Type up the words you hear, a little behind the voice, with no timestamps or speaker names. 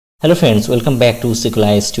Hello friends, welcome back to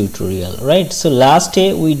Sequelize tutorial. Right, so last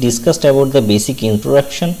day we discussed about the basic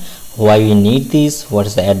introduction, why we need this, what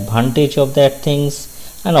is the advantage of that things,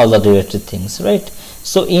 and all the related things. Right,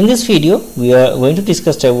 so in this video we are going to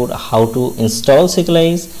discuss about how to install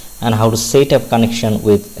Sequelize and how to set up connection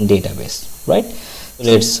with database. Right, so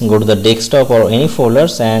let's go to the desktop or any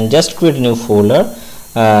folders and just create a new folder.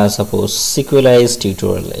 Suppose Sequelize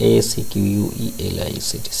tutorial,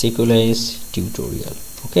 Sequelize tutorial.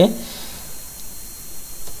 Okay,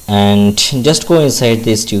 and just go inside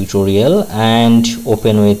this tutorial and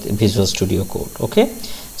open with Visual Studio Code. Okay,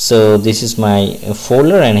 so this is my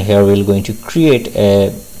folder and here we're going to create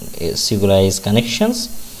a Sequelize connections.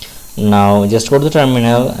 Now just go to the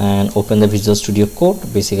terminal and open the Visual Studio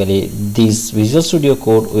Code. Basically this Visual Studio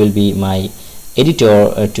Code will be my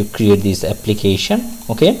editor to create this application.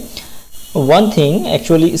 Okay, one thing,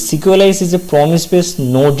 actually Sequelize is a promise based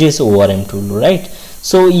Node.js ORM tool, right?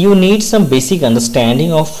 So you need some basic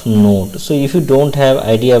understanding of Node. So if you don't have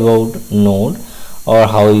idea about Node or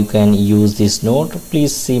how you can use this Node,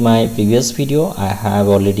 please see my previous video. I have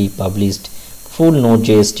already published full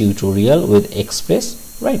Node.js tutorial with Express,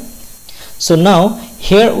 right? So now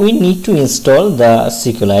here we need to install the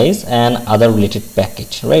Sequelize and other related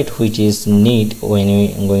package, right, which is need when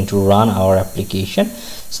we are going to run our application.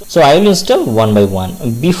 So I will install one by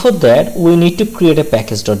one. Before that we need to create a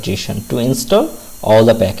package.json to install all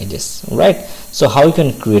the packages, right? So how you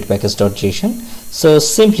can create package.json? So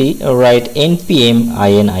simply write npm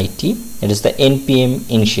init, it is the npm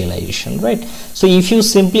initialization, right? So if you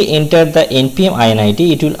simply enter the npm init,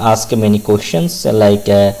 it will ask many questions like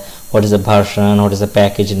what is the version, what is the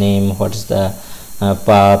package name, what is the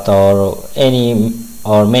path,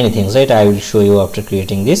 or many things, right? I will show you after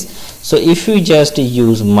creating this. So if you just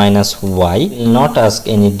use -y, will not ask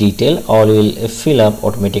any detail, all will fill up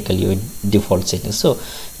automatically with default settings. So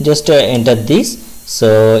just enter this.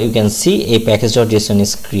 So you can see a package.json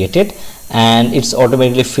is created and it's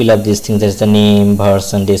automatically fill up these things. There's the name,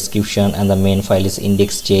 version, description, and the main file is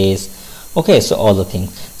index.js. Okay, so all the things.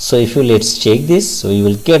 So if you let's check this, so you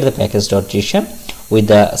will get the package.json with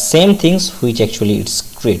the same things which actually it's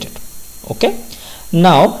created. Okay,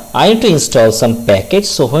 now I need to install some package.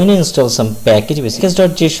 So when you install some package with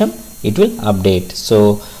package.json, it will update.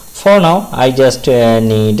 So for now I just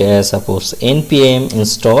need suppose npm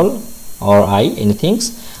install or anything.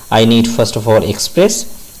 I need first of all Express.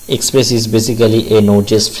 Express is basically a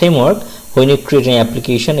Node.js framework. When you create an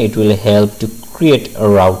application, it will help to create a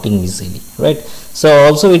routing easily, right? So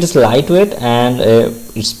also it is lightweight and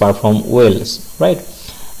it's perform well, right?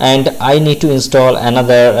 And I need to install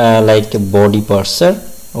another like body parser.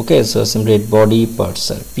 Okay, so simply body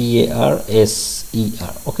parser,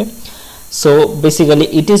 parser. Okay, so basically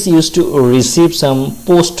it is used to receive some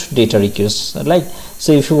post data requests, right?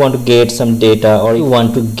 So if you want to get some data or you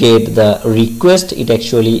want to get the request, it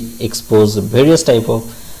actually exposes various type of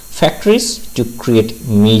factories to create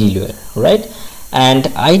middleware, right?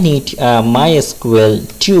 And I need mysql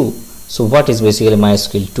 2. So what is basically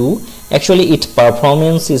mysql 2? Actually its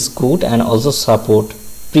performance is good and also support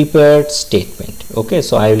prepared statement. Okay,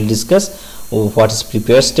 so I will discuss what is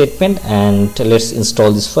prepared statement and let's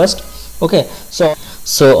install this first. Okay, so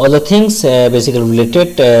other things basically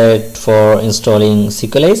related for installing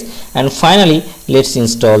Sequelize, and finally let's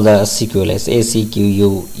install the Sequelize,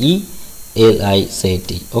 Sequelize.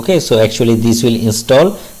 Okay, so actually this will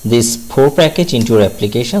install this 4 package into your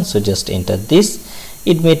application. So just enter this.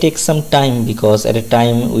 It may take some time because at a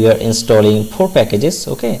time we are installing 4 packages.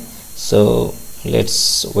 Okay, so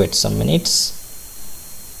let's wait some minutes.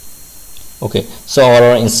 Okay, so all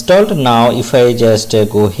are installed. Now if I just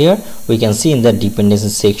go here, we can see in the dependency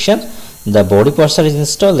section the body parser is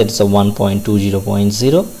installed. That is a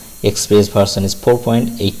 1.20.0. Express version is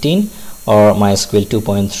 4.18 or mysql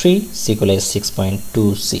 2.3, Sequelize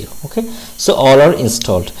 6.20. okay, so all are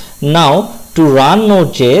installed. Now to run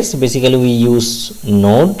Node.js, basically we use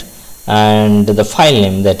node and the file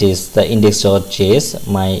name, that is the index.js,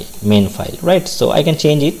 my main file, right? So I can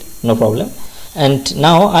change it, no problem. And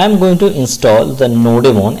now I am going to install the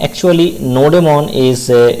Nodemon. Actually Nodemon is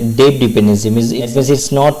a dev dependency, means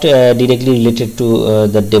it's not directly related to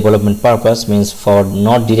the development purpose, means for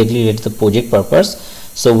not directly related to the project purpose.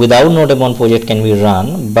 So without Nodemon project can be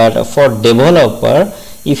run, but for developer,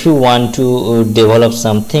 if you want to develop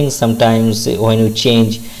something, sometimes when you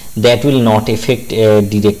change, that will not affect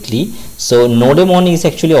directly. So Nodemon is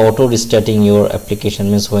actually auto restarting your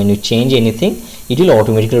application, means when you change anything, it will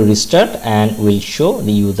automatically restart and will show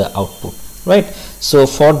you the output, right? So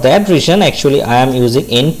for that reason, actually I am using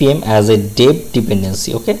npm as a dev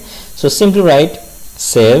dependency. Okay, so simply write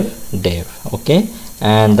save dev. Okay,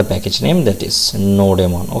 and the package name, that is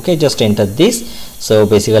Nodemon. Okay, just enter this. So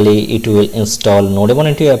basically it will install Nodemon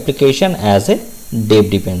into your application as a dev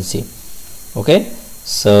dependency. Okay,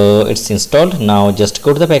 so it's installed. Now just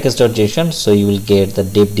go to the package.json, so you will get the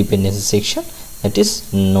dev dependency section, that is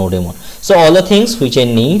Nodemon. So all the things which I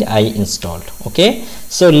need I installed. Okay,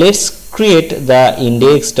 so let's create the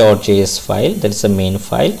index.js file, that is the main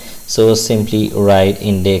file. So simply write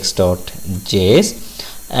index.js,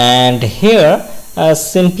 and here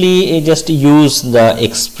simply just use the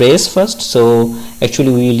express first. So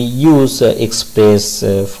actually we will use express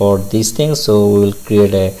for these things, so we will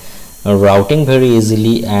create a routing very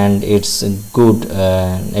easily, and it's good.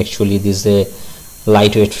 Actually this is a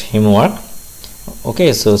lightweight framework.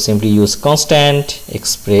 Okay, so simply use constant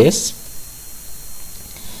express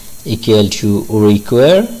equal to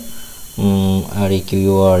require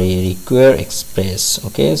require express.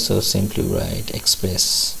 Okay, so simply write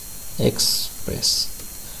express.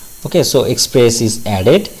 Okay, so express is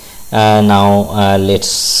added. Now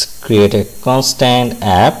let's create a constant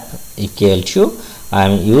app equal to,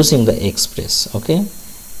 I'm using the express. Okay,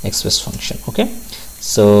 express function. Okay,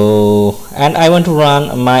 so and I want to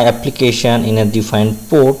run my application in a defined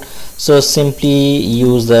port, so simply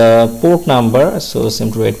use the port number. So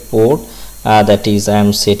simply write port, that is I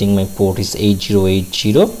am setting my port is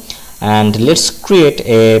 8080, and let's create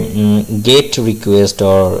a get request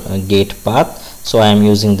or get path. So I am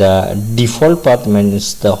using the default path,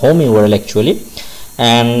 means the home URL actually.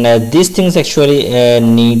 And these things actually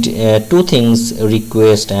need two things,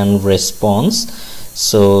 request and response.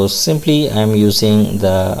 So simply I am using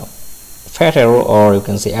the fat arrow, or you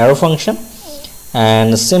can say arrow function,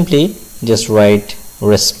 and simply just write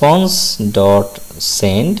response dot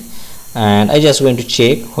send, and I just going to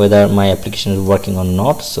check whether my application is working or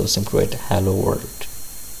not. So simply write hello world.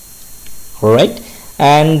 Alright,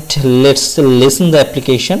 and let's listen the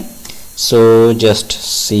application. So just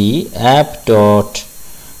see app dot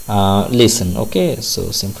listen. Okay,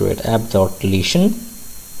 so simply write app dot listen,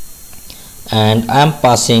 and I am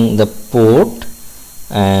passing the port,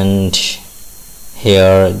 and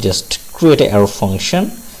here just create a arrow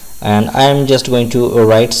function, and I am just going to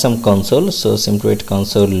write some console. So simply write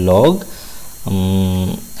console log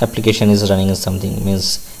application is running something,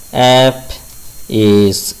 means app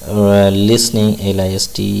is listening,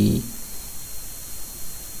 listing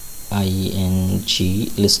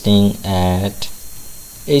listening at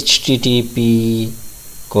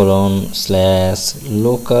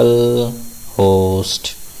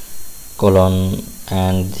http://localhost :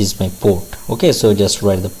 and this is my port. Okay, so just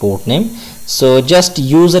write the port name. So just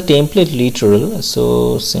use a template literal,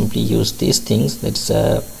 so simply use these things, that's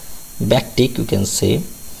a backtick you can say.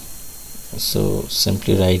 So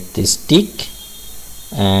simply write this tick,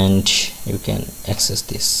 and you can access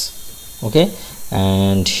this. Okay,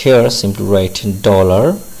 and here simply write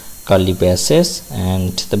dollar curly braces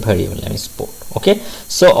and the variable name is port. Okay,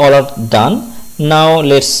 so all are done. Now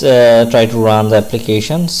let's try to run the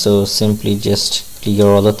application. So simply just clear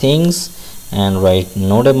all the things and write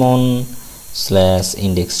Nodemon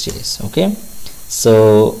 /index.js. Okay,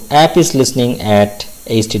 so app is listening at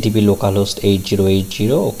http localhost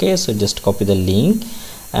 8080. Okay, so just copy the link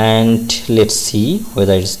and let's see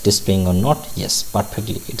whether it's displaying or not. Yes,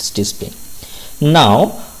 perfectly it's displaying.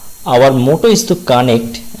 Now our motto is to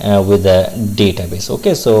connect with the database.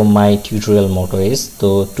 Okay, so my tutorial motto is,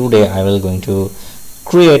 so today I will going to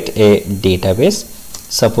create a database.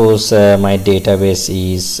 Suppose my database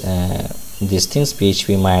is these things,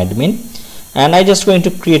 phpMyAdmin, and I just going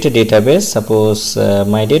to create a database. Suppose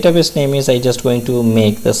my database name is, I just going to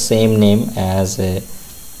make the same name as a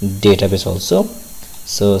database also.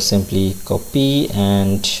 So simply copy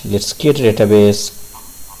and let's create a database.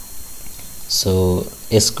 So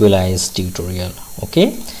Sequelize tutorial.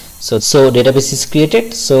 Okay, so database is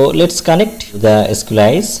created. So let's connect the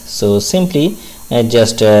Sequelize. So simply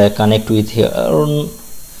just connect with here.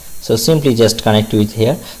 So simply just connect with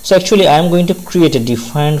here. So actually I am going to create a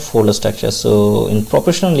defined folder structure. So in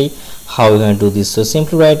professionally how we going to do this, so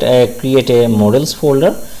simply write create a models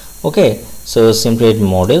folder. Okay, so simply write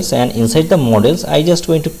models, and inside the models I just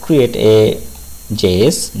going to create a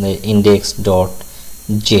JS, the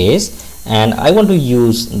index.js, and I want to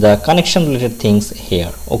use the connection related things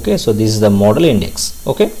here. Okay, so this is the model index.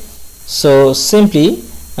 Okay, so simply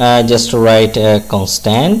just write a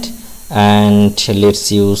constant, and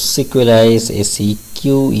let's use Sequelize,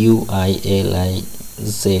 SEQUILIZE.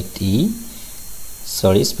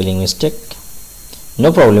 Sorry, spelling mistake,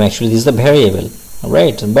 no problem. Actually this is the variable,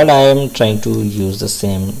 right? But I am trying to use the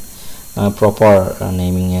same proper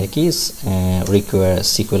naming keys. Require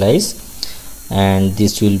Sequelize. and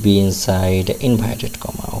this will be inside inverted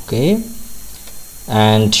comma. Okay,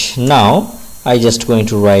 and now I just going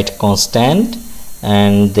to write constant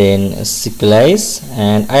and then Sequelize,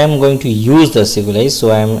 and I am going to use the Sequelize,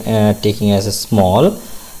 so I am taking as a small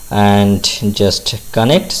and just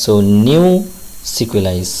connect. So new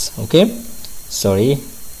Sequelize, okay, sorry,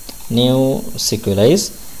 new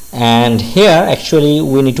Sequelize, and here actually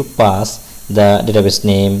we need to pass the database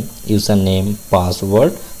name, username,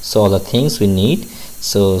 password, so all the things we need.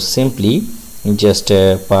 So simply just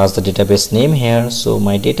pass the database name here. So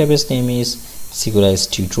my database name is Sequelize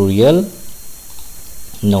tutorial,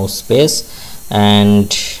 no space,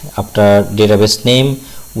 and after database name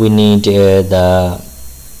we need the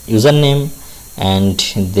username and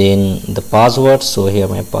then the password. So here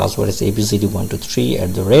my password is abcd123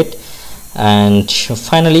 @ and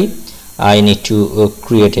finally I need to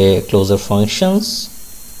create a closer functions,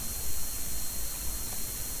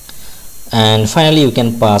 and finally you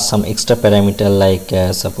can pass some extra parameter like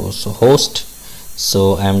suppose host.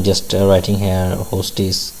 So I am just writing here host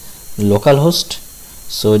is localhost,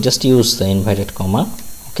 so just use the inverted comma.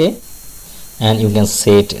 Okay, and you can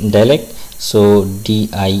set dialect, so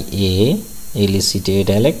DIA elicit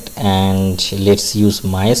dialect, and let's use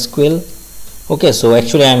mysql. Okay, so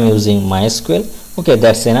actually I am using mysql. Okay,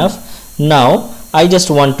 that's enough. Now I just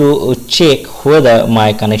want to check whether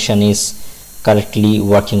my connection is correctly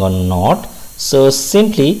working or not. So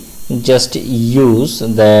simply just use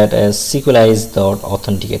that as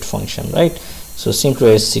Sequelize.authenticate function, right? So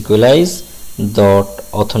simply as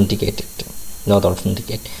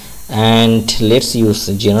Sequelize.authenticate, and let's use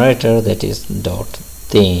the generator, that is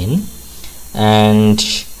 .then,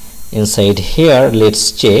 and inside here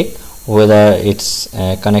let's check whether it's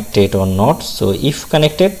connected or not. So if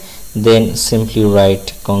connected, then simply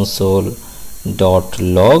write console.log,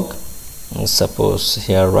 suppose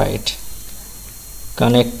here write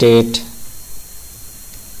connected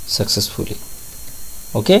successfully.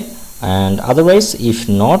 Okay, and otherwise if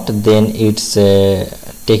not, then it's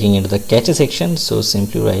taking into the catch section. So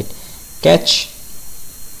simply write catch,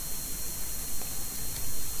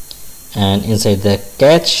 and inside the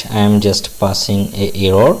catch I am just passing a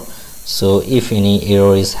error. So if any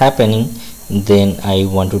error is happening, then I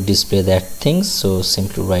want to display that thing. So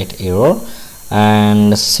simply write error,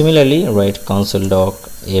 and similarly write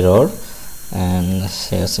console.error, and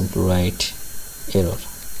here simply write error.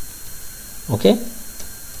 Okay,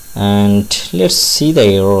 and let's see the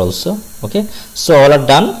error also. Okay, so all are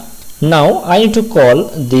done. Now I need to call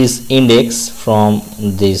this index from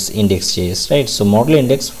this index.js, right? So model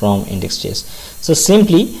index from index.js. So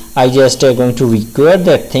simply I just going to require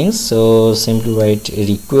that thing. So simply write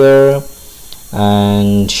require,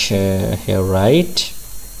 and here write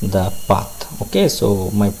the path. Okay, so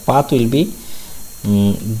my path will be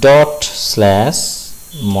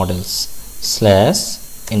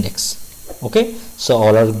 ./models/index. Okay, so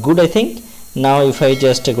all are good, I think. Now if I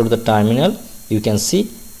just go to the terminal, you can see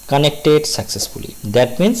connected successfully.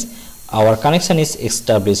 That means our connection is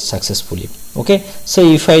established successfully. Okay, so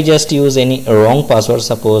if I just use any wrong password,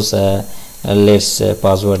 suppose let's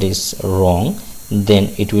password is wrong, then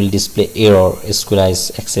it will display error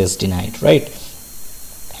Sequelize access denied, right?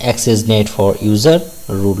 Access denied for user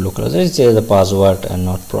root localhost, the password are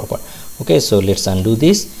not proper. Okay, so let's undo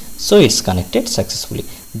this. So it's connected successfully.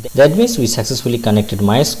 That means we successfully connected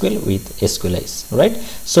MySQL with Sequelize, right?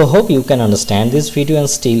 So hope you can understand this video, and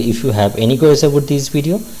still if you have any queries about this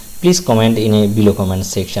video, please comment in a below comment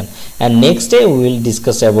section. And next day we will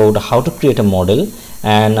discuss about how to create a model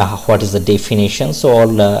and what is the definition. So all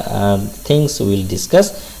the things we will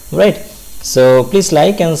discuss, right? So please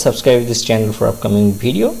like and subscribe this channel for upcoming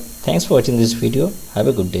video. Thanks for watching this video. Have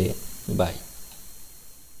a good day. Bye.